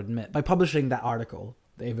would never admit, by publishing that article,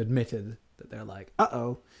 they've admitted that they're like,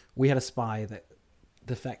 we had a spy that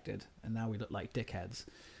defected and now we look like dickheads,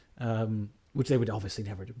 which they would obviously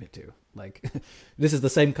never admit to. Like, this is the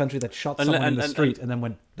same country that shot someone in the street and then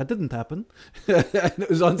went, that didn't happen. And it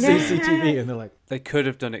was on CCTV, and they're like, they could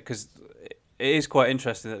have done it, because it is quite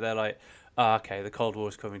interesting that they're like, okay, the Cold War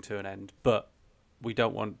is coming to an end, but we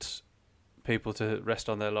don't want people to rest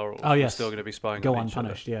on their laurels. Oh, yes. We're still going to be spying go on each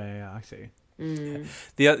unpunished. other. Yeah, I see. Mm.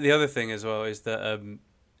 Yeah. The other thing as well is that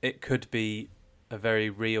it could be a very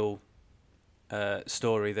real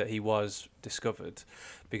story that he was discovered,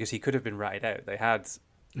 because he could have been ratted out. They had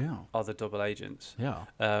other double agents. Yeah.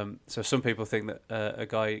 So some people think that a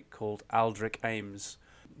guy called Aldrich Ames,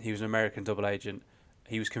 he was an American double agent.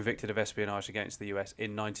 He was convicted of espionage against the US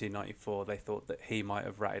in 1994. They thought that he might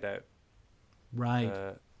have ratted out. Right.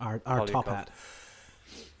 Our top hat.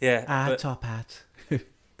 Yeah. Our top hat.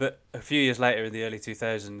 But a few years later, in the early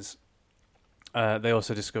 2000s, they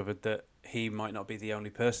also discovered that he might not be the only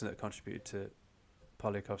person that contributed to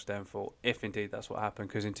Polyakov's downfall, if indeed that's what happened,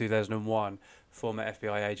 because in 2001, former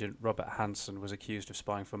FBI agent Robert Hansen was accused of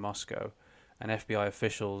spying for Moscow, and FBI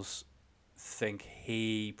officials think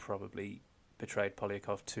he probably betrayed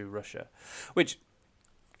Polyakov to Russia, which,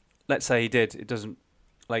 let's say he did. It doesn't,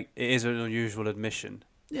 it is an unusual admission,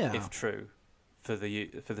 if true, for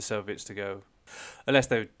the Soviets to go, unless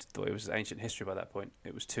they thought it was ancient history by that point.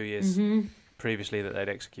 It was 2 years previously that they'd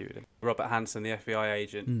executed him. Robert Hansen, the FBI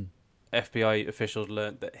agent, FBI officials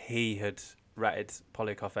learnt that he had ratted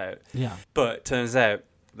Polyakov out. Yeah. But it turns out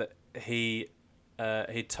that he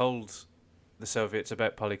told the Soviets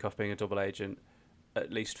about Polyakov being a double agent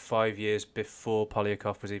at least 5 years before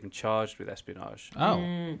Polyakov was even charged with espionage.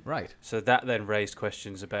 Oh, right. So that then raised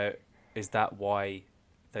questions about, is that why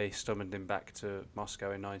they summoned him back to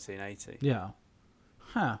Moscow in 1980? Yeah.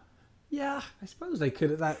 Huh. Yeah, I suppose they could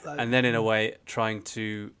have that. And then, in a way, trying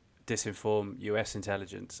to disinform US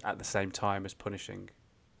intelligence at the same time as punishing.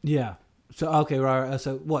 Yeah. So okay, right.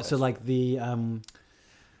 So what? So like the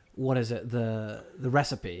what is it? The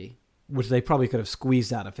recipe, which they probably could have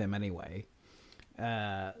squeezed out of him anyway.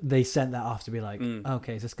 They sent that off to be like,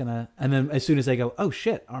 okay, is this gonna? And then as soon as they go, oh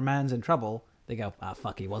shit, our man's in trouble, they go,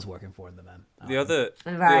 fuck, he was working for them then. The other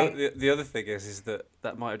thing is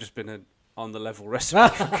that might have just been an on the level recipe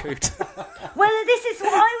for coot. Well, this is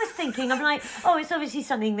what I was thinking. I'm like, it's obviously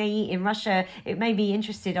something they eat in Russia. It made me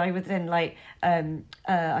interested. I would then I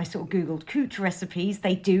sort of Googled coot recipes.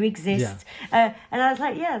 They do exist. And I was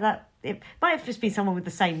like, it might have just been someone with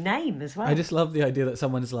the same name as well. I just love the idea that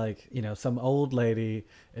someone's like, some old lady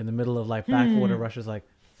in the middle of backwater Russia's like,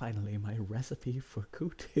 finally my recipe for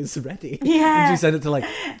coot is ready. Yeah. And she sent it to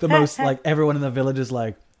the most, everyone in the village is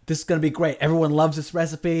like, this is going to be great. Everyone loves this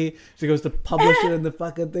recipe. She goes to publish it in the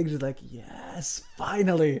fucking thing. She's like, yes,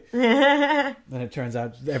 finally. Then it turns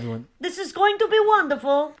out everyone... This is going to be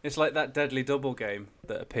wonderful. It's like that Deadly Double game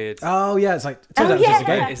that appeared. Oh, yeah. It's like... Turns out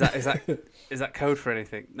it's just a game. Is that code for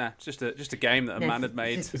anything? Nah, it's just a game that a man had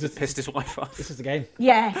made. Pissed his wife off. This is a game.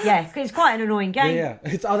 Yeah. It's quite an annoying game. Yeah.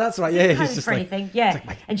 That's right. Yeah. It's code for anything. Yeah.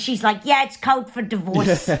 And she's like, it's code for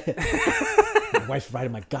divorce. My wife's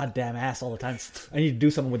riding my goddamn ass all the time. I need to do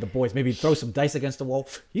something with the boys. Maybe throw some dice against the wall.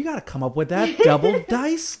 You got to come up with that double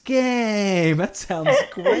dice game. That sounds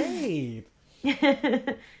great.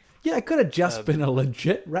 Yeah, it could have just been a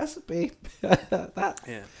legit recipe.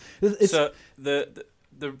 So the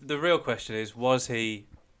real question is, was he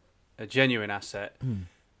a genuine asset?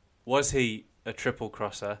 Was he a triple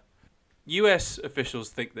crosser? US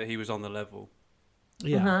officials think that he was on the level.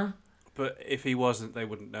 Yeah. But if he wasn't, they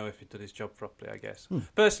wouldn't know if he'd done his job properly, I guess.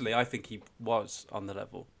 Personally, I think he was on the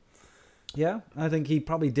level. Yeah, I think he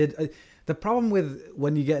probably did. The problem with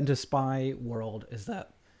when you get into spy world is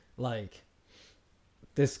that,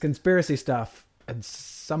 this conspiracy stuff, and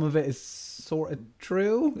some of it is sort of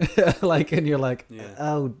true. And you're like,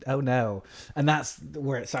 oh no. And that's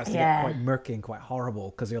where it starts to get quite murky and quite horrible,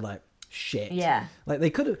 because you're like, shit. Yeah. They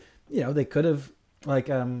could have, they could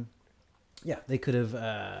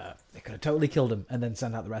have totally killed him and then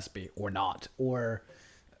sent out the recipe, or not, or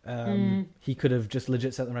he could have just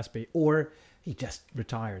legit sent the recipe, or he just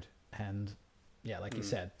retired and you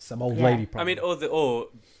said, some old lady probably. I mean, or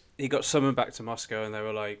he got summoned back to Moscow and they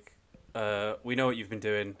were like, we know what you've been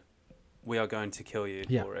doing, we are going to kill you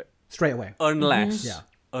for it straight away, unless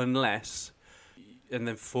and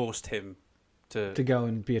then forced him to go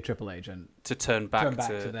and be a triple agent, to turn back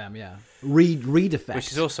to them, read effect,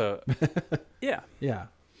 which is also yeah.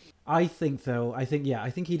 I think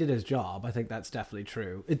he did his job. I think that's definitely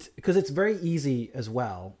true. It's because it's very easy as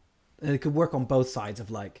well, and it could work on both sides of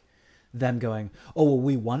them going, oh well,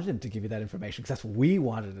 we wanted him to give you that information because that's what we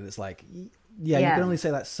wanted, and it's like, you can only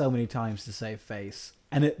say that so many times to save face,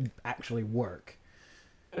 and it actually work.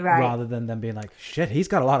 Right. Rather than them being like, shit, he's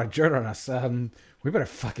got a lot of dirt on us. We better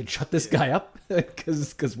fucking shut this guy up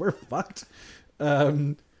because we're fucked.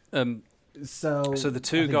 So the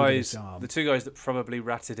two guys that probably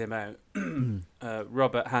ratted him out,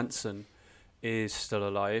 Robert Hansen is still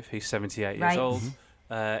alive. He's 78 years old.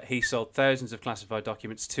 He sold thousands of classified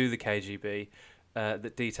documents to the KGB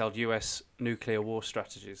that detailed US nuclear war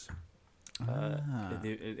strategies.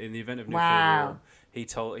 In the event of nuclear war, he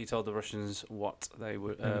told the Russians what they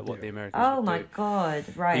would, what the Americans would do. Oh my God!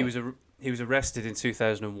 Right. He was arrested in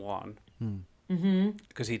 2001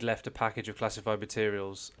 because he'd left a package of classified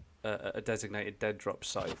materials at a designated dead drop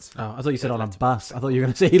site. Oh, I thought you said on a bus. I thought you were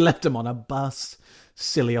going to say he left him on a bus.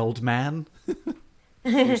 Silly old man.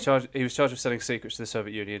 He was charged with selling secrets to the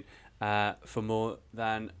Soviet Union for more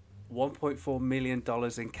than $1.4 million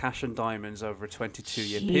in cash and diamonds over a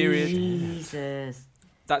 22-year period. Jesus.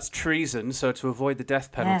 That's treason. So to avoid the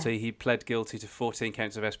death penalty, he pled guilty to 14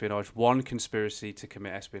 counts of espionage, 1 conspiracy to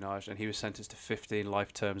commit espionage, and he was sentenced to 15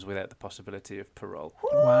 life terms without the possibility of parole.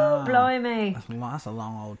 Wow. Blimey. That's a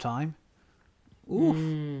long old time. Oof.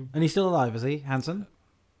 And he's still alive, is he, Hansen?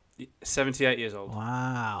 78 years old.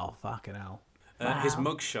 Wow, fucking hell. His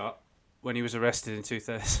mugshot, when he was arrested in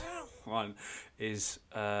 2001, is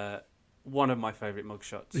one of my favourite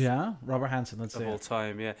mugshots. Yeah, Robert Hansen, let's of see all it.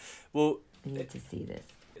 time, yeah. Well, I need to see this.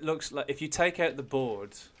 it looks like if you take out the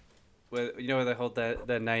board, where where they hold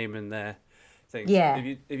their name and their things. Yeah.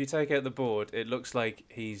 If you take out the board, it looks like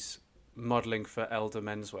he's modelling for Elder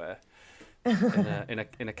Menswear in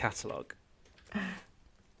a catalogue.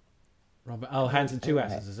 Robert, Hansen, 2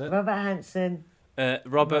 S's, is it? Robert Hansen.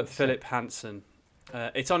 Robert Philip Hansen.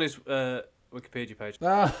 It's on his Wikipedia page.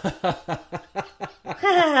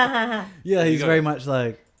 Yeah, he's got very it. much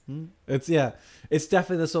like it's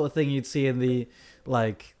definitely the sort of thing you'd see in the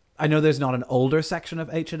like. I know there's not an older section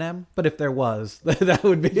of H&M, but if there was, that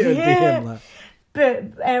would be it. Would be him. Like.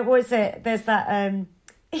 But what is it? There's that.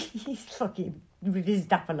 He's fucking with his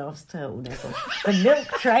Dapalos turtleneck on. The milk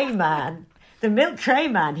tray man. The milk tray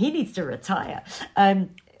man. He needs to retire.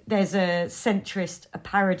 There's a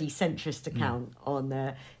parody centrist account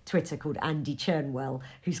on Twitter called Andy Chernwell,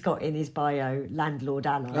 who's got in his bio landlord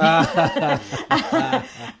ally,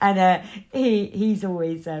 and he's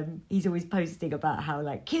always posting about how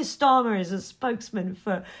like Keir Starmer is a spokesman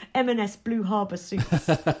for M&S Blue Harbour suits.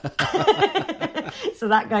 So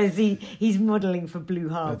that guy's he's modelling for Blue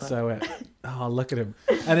Harbour. That's so it. Oh, look at him,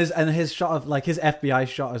 and his shot of like his FBI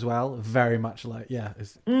shot as well, very much like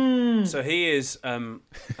So he is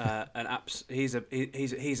he's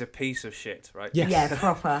a piece of shit, right? Yes. Yeah,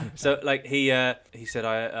 proper. So like he said,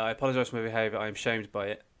 I apologise for my behaviour. I am shamed by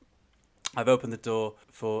it. I've opened the door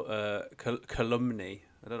for calumny.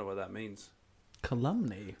 I don't know what that means.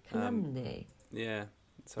 Calumny. Calumny. Yeah.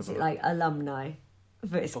 Is it like alumni?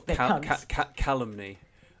 But it's they're cunts. Calumny.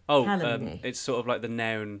 Oh, Calumny. it's sort of like the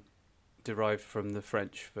noun derived from the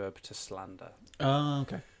French verb to slander. Oh,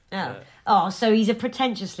 okay. So he's a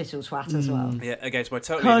pretentious little twat as well. Yeah, against my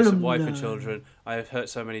totally innocent wife and children, I have hurt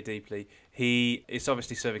so many deeply. He is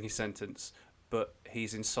obviously serving his sentence, but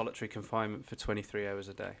he's in solitary confinement for 23 hours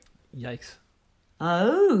a day. Yikes.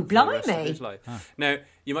 Oh, For the rest of blimey. his life. Now,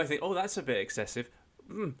 you might think, oh, that's a bit excessive.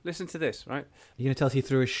 Listen to this, right? You're going to tell us he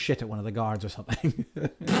threw his shit at one of the guards or something?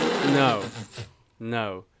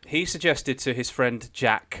 No. He suggested to his friend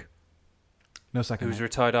Jack, No second. who's a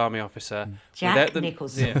retired army officer, Jack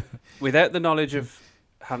Nicholson. without the knowledge of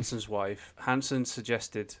Hansen's wife, Hansen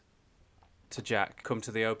suggested to Jack come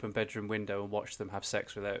to the open bedroom window and watch them have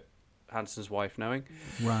sex without Hansen's wife knowing.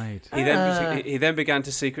 Right. He then began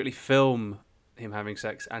to secretly film him having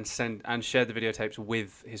sex and share the videotapes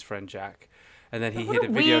with his friend Jack. And then he hid a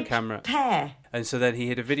video weird camera. Pair. And so then he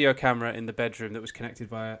hid a video camera in the bedroom that was connected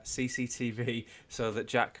via CCTV so that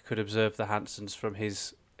Jack could observe the Hansens from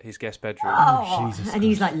his guest bedroom. Oh, Jesus and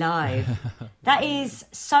he's like live. That is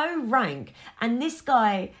so rank. And this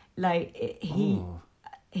guy, like, he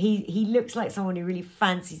looks like someone who really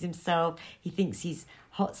fancies himself. He thinks he's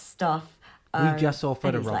hot stuff. We just saw a photo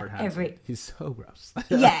of and it's Robert like Hansen. He's so gross.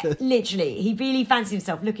 Yeah, literally. He really fancies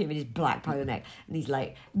himself. Look at him in his black polo neck. And he's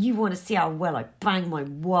like, you want to see how well I bang my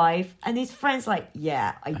wife? And his friend's like,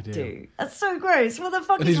 yeah, I do. That's so gross. What the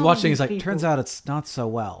fuck And is he's wrong watching, with he's like, people? turns out it's not so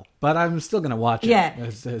well. But I'm still going to watch it. Yeah.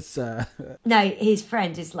 It's, No, his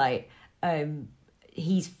friend is like,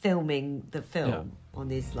 he's filming the film on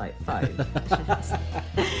his like phone.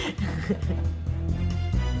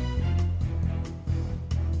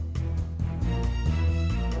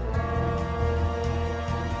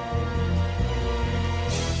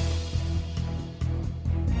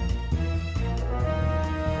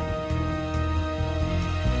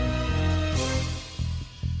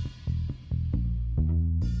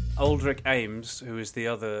 Aldrich Ames, who is the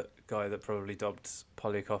other guy that probably dobbed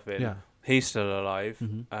Polyakov in, he's still alive.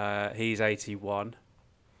 He's 81.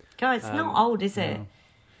 God, it's not old, is it? No.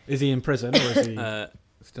 Is he in prison or is he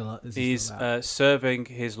still? He's still out? Serving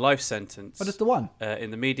his life sentence. But it's the one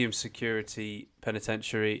in the medium security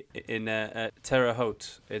penitentiary in Terre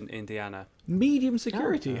Haute in Indiana. medium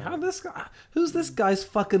security. How this guy? Who's this guy's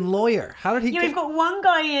fucking lawyer? How did he? Yeah, we've got one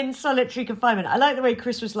guy in solitary confinement. I like the way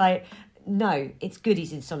Chris was like, no, it's good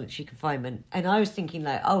he's in solitary confinement. And I was thinking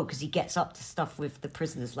like, oh, because he gets up to stuff with the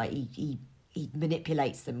prisoners, like he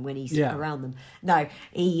manipulates them when he's around them. No,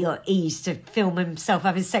 he used to film himself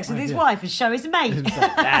having sex with his wife and show his mate.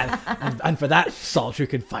 and for that, solitary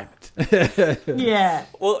confinement. Yeah.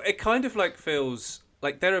 Well, it kind of like feels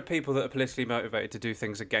like there are people that are politically motivated to do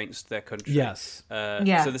things against their country. Yes.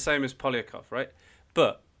 Yeah. So the same as Polyakov, right?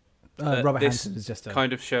 But Robert this Hansen is just a...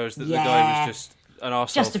 kind of shows that the guy was just an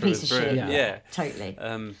arsehole Just a through piece and of through. shit. Yeah. Totally.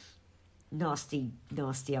 Nasty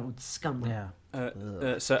old scum.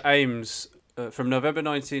 Yeah. So Ames, from November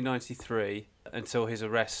 1993 until his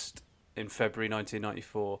arrest in February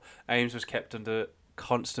 1994, Ames was kept under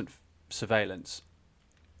constant surveillance.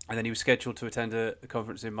 And then he was scheduled to attend a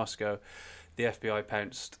conference in Moscow. The FBI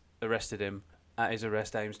pounced, arrested him. At his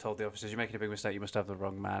arrest, Ames told the officers, "You're making a big mistake, you must have the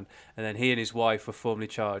wrong man." And then he and his wife were formally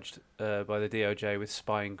charged by the DOJ with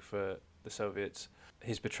spying for the Soviets.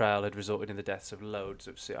 His betrayal had resulted in the deaths of loads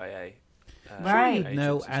of CIA Right. agents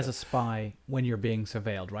know and as a stuff. spy when you're being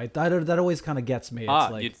surveilled, right? That always kind of gets me.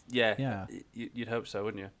 It's like, You'd hope so,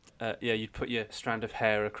 wouldn't you? You'd put your strand of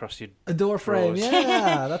hair across your a door frame. drawers.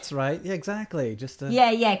 Yeah, that's right. Yeah, exactly. Just a...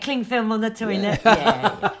 Yeah, cling film on the toilet.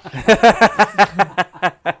 Yeah.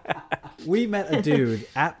 We met a dude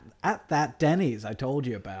at that Denny's I told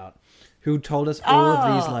you about, who told us all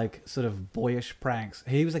of these like sort of boyish pranks.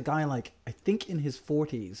 He was a guy like I think in his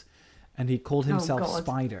 40s, and he called himself God.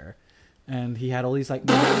 Spider, and he had all these like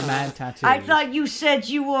mad tattoos. I thought you said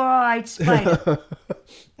you were alright, Spider.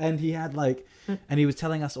 And he had like, and he was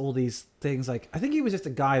telling us all these things. Like I think he was just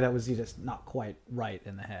a guy that was just not quite right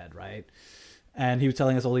in the head, right? And he was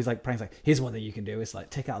telling us all these like pranks. Like, here's one thing you can do: is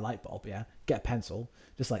like take out a light bulb, get a pencil,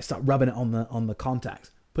 just like start rubbing it on the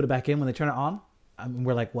contacts, put it back in when they turn it on. And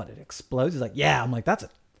we're like, what? It explodes? He's like, yeah. I'm like, that's a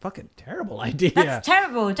fucking terrible idea. That's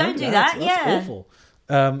terrible. Don't do that. That's awful.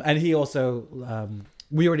 And he also,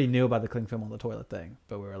 we already knew about the cling film on the toilet thing,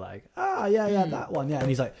 but we were like, that one, yeah. And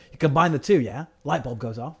he's like, you combine the two, yeah. Light bulb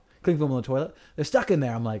goes off. Cling film on the toilet. They're stuck in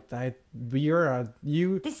there. I'm like,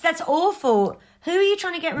 you. That's awful. Who are you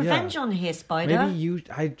trying to get revenge on here, Spider? Maybe you.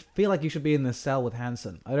 I feel like you should be in the cell with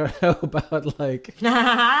Hansen. I don't know about like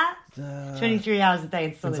 23 hours a day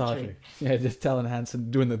in solitary. Yeah, just telling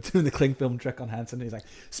Hansen doing the cling film trick on Hansen. He's like,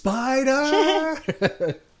 Spider.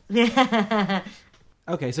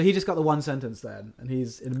 Okay, so he just got the one sentence then, and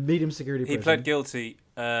he's in medium security prison. He pled guilty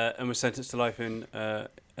and was sentenced to life in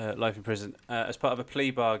prison. As part of a plea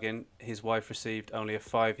bargain, his wife received only a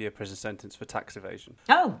 5-year prison sentence for tax evasion.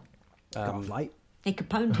 Oh, Got a flight. he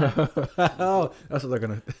Capone him. Oh, that's what they're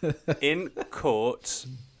gonna. In court,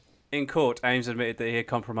 Ames admitted that he had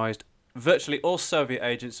compromised virtually all Soviet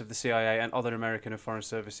agents of the CIA and other American and foreign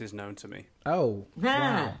services known to me. Oh, Ah.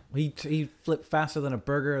 wow. He flipped faster than a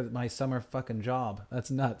burger at my summer fucking job.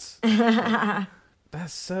 That's nuts.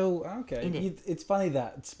 That's so okay. It's funny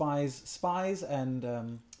that spies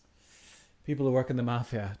and people who work in the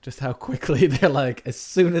mafia, just how quickly they're like, as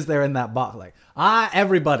soon as they're in that box, like,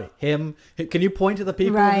 everybody, him. Can you point to the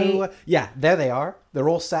people who? Yeah, there they are. They're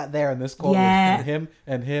all sat there in this corner. Yeah. And him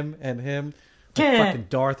and him and him. Like fucking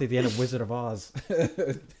Dorothy at the end of Wizard of Oz.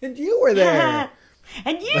 And you were there.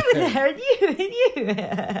 And you were there,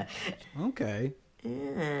 and you. Okay.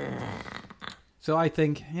 So I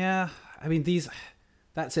think,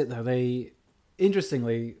 that's it though. They,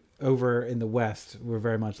 interestingly, over in the West, were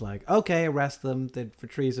very much like, okay, arrest them for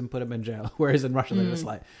treason, put them in jail. Whereas in Russia, they're just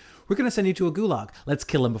like, we're going to send you to a gulag. Let's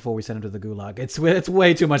kill him before we send him to the gulag. It's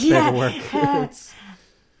way too much paperwork.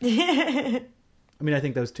 I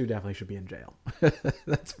think those two definitely should be in jail.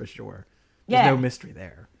 That's for sure. There's no mystery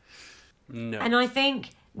there. No. And I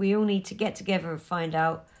think we all need to get together and find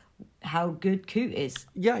out how good Coot is.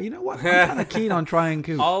 Yeah, you know what? I'm kind of keen on trying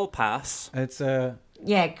Coot. I'll pass. It's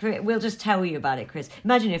Yeah, we'll just tell you about it, Chris.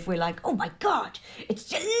 Imagine if we're like, oh my God, it's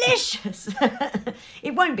delicious.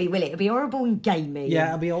 It won't be, will it? It'll be horrible and gamey. Yeah,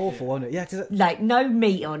 it'll be awful, won't it? Yeah, because like no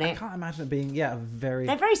meat on I it. can't imagine it being, a very...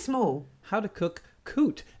 They're very small. How to cook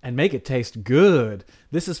Coot and make it taste good.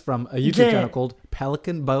 This is from a YouTube channel called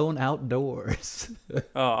Pelican Bone Outdoors.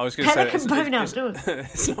 Oh, I was going to say Pelican Bone Outdoors.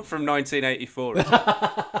 It's not from 1984. Is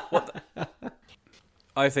it?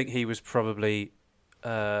 I think he was probably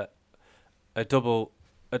a double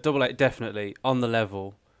eight, definitely on the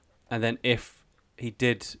level, and then if he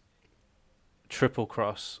did triple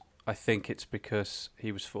cross, I think it's because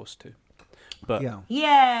he was forced to. But and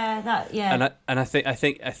I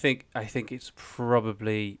think it's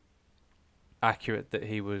probably accurate that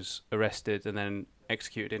he was arrested and then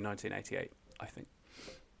executed in 1988. I think.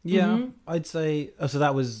 Yeah, I'd say. Oh, so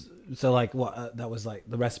that was that was like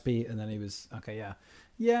the recipe, and then he was yeah.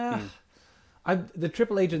 The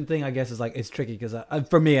triple agent thing, I guess, is like it's tricky because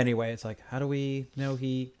for me anyway, it's like how do we know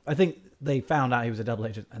he? I think they found out he was a double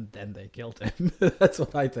agent and then they killed him. That's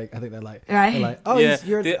what I think. I think they're like, oh, yeah.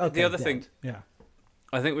 you're the okay, other dead. thing. Yeah,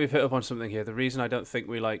 I think we've hit up on something here. The reason I don't think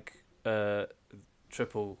we like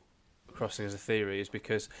triple crossing as a theory is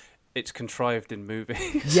because it's contrived in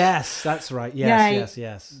movies. Yes, that's right.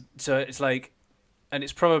 Yes. So it's like And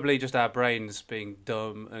it's probably just our brains being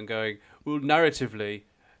dumb and going, well, narratively,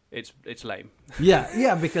 it's lame.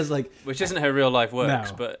 Yeah, because like, which isn't how real life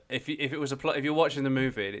works. No. But if it was a plot, if you're watching the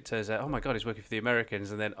movie and it turns out, oh my god, he's working for the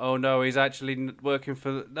Americans, and then oh no, he's actually working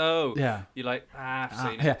for Yeah. You're like,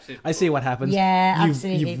 yeah, I see what happens. Yeah, you've,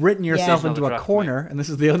 absolutely. You've written yourself Yeah. into a Draft, corner, and this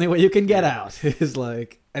is the only way you can get out. Is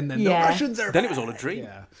like, and then the Yeah. Russians are. Then it was all a dream.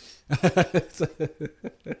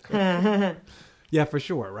 Yeah. Yeah, for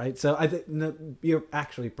sure, right? So I think you're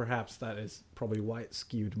actually perhaps that is probably why it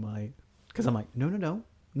skewed my, because I'm like, no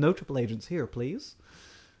triple agents here, please.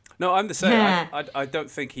 No, I'm the same. Yeah. I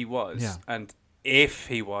don't think he was. Yeah. And if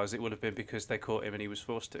he was, it would have been because they caught him and he was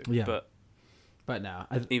forced to. Yeah. But no,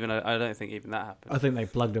 I don't think even that happened. I think they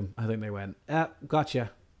plugged him. I think they went,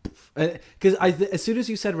 gotcha. Because as soon as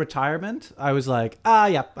you said retirement, I was like,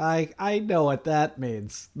 yeah, I know what that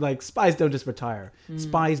means. Like, spies don't just retire.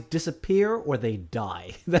 Spies disappear or they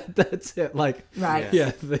die. That's it. Like, Right.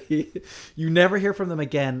 yeah, you never hear from them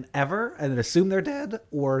again ever, and then assume they're dead,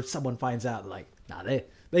 or someone finds out like, nah, they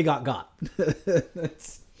got.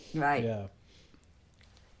 Right. Yeah.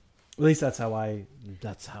 At least that's how I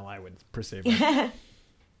would perceive it. Well,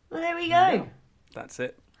 there we go. That's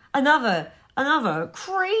it. Another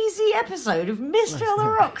crazy episode of Mystery on the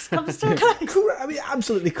Rocks comes to a close. I mean,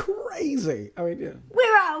 absolutely crazy. I mean, yeah.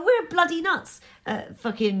 We're bloody nuts.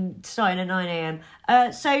 Fucking starting at 9 a.m.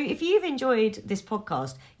 So if you've enjoyed this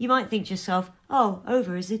podcast, you might think to yourself, oh,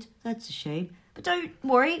 over, is it? That's a shame. But don't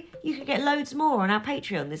worry, you can get loads more on our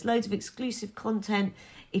Patreon. There's loads of exclusive content.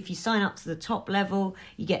 If you sign up to the top level,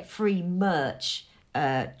 you get free merch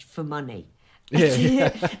for money.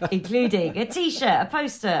 Including a t-shirt, a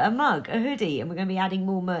poster, a mug, a hoodie, and we're going to be adding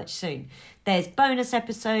more merch soon. There's bonus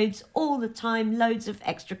episodes all the time, loads of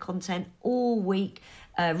extra content all week,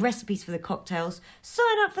 recipes for the cocktails.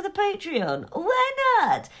 Sign up for the Patreon. Why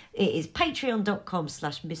not? It is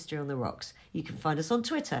patreon.com/mysteryontherocks. You can find us on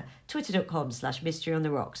Twitter,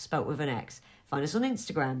 twitter.com/mysteryontherocks, spelt with an X. Find us on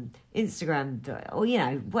Instagram, or,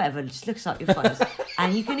 whatever, just look us up, you'll find us.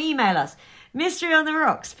 And you can email us,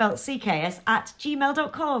 mysteryontherocks, spelt CKS,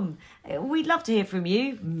 @gmail.com. We'd love to hear from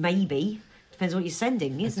you, maybe. Depends what you're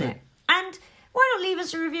sending, isn't it? And why not leave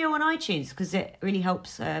us a review on iTunes, because it really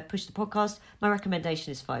helps push the podcast. My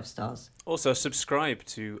recommendation is 5 stars. Also, subscribe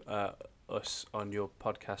to us on your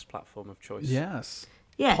podcast platform of choice. Yes.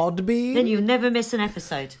 Yeah. Podbean. Then you'll never miss an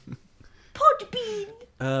episode. Podbean.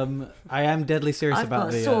 I am deadly serious I've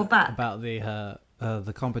about got a sore back.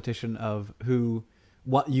 the competition of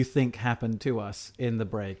what you think happened to us in the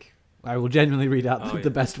break. I will genuinely read out the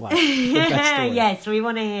best one. The best story. Yes, we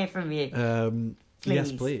want to hear from you.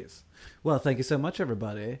 Yes, please. Well, thank you so much,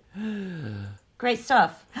 everybody. Great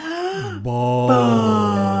stuff. Bye.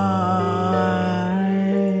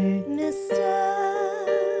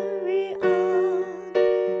 Mystery on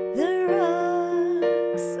the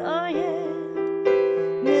rocks, oh yeah.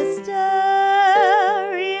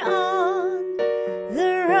 Mystery on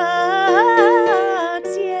the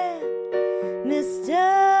rocks, yeah.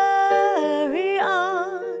 Mystery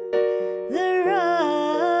on the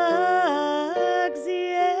rocks,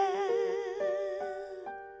 yeah.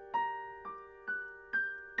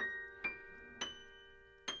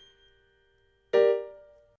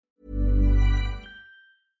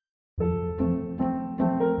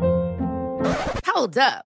 Hold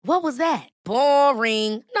up. What was that?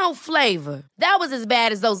 Boring. No flavor. That was as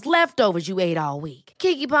bad as those leftovers you ate all week.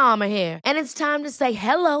 Keke Palmer here, and it's time to say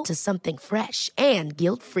hello to something fresh and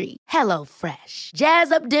guilt-free. Hello Fresh.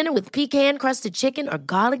 Jazz up dinner with pecan-crusted chicken or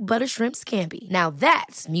garlic butter shrimp scampi. Now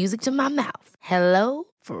that's music to my mouth. Hello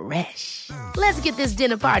Fresh. Let's get this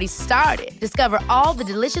dinner party started. Discover all the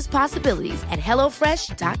delicious possibilities at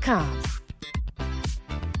HelloFresh.com.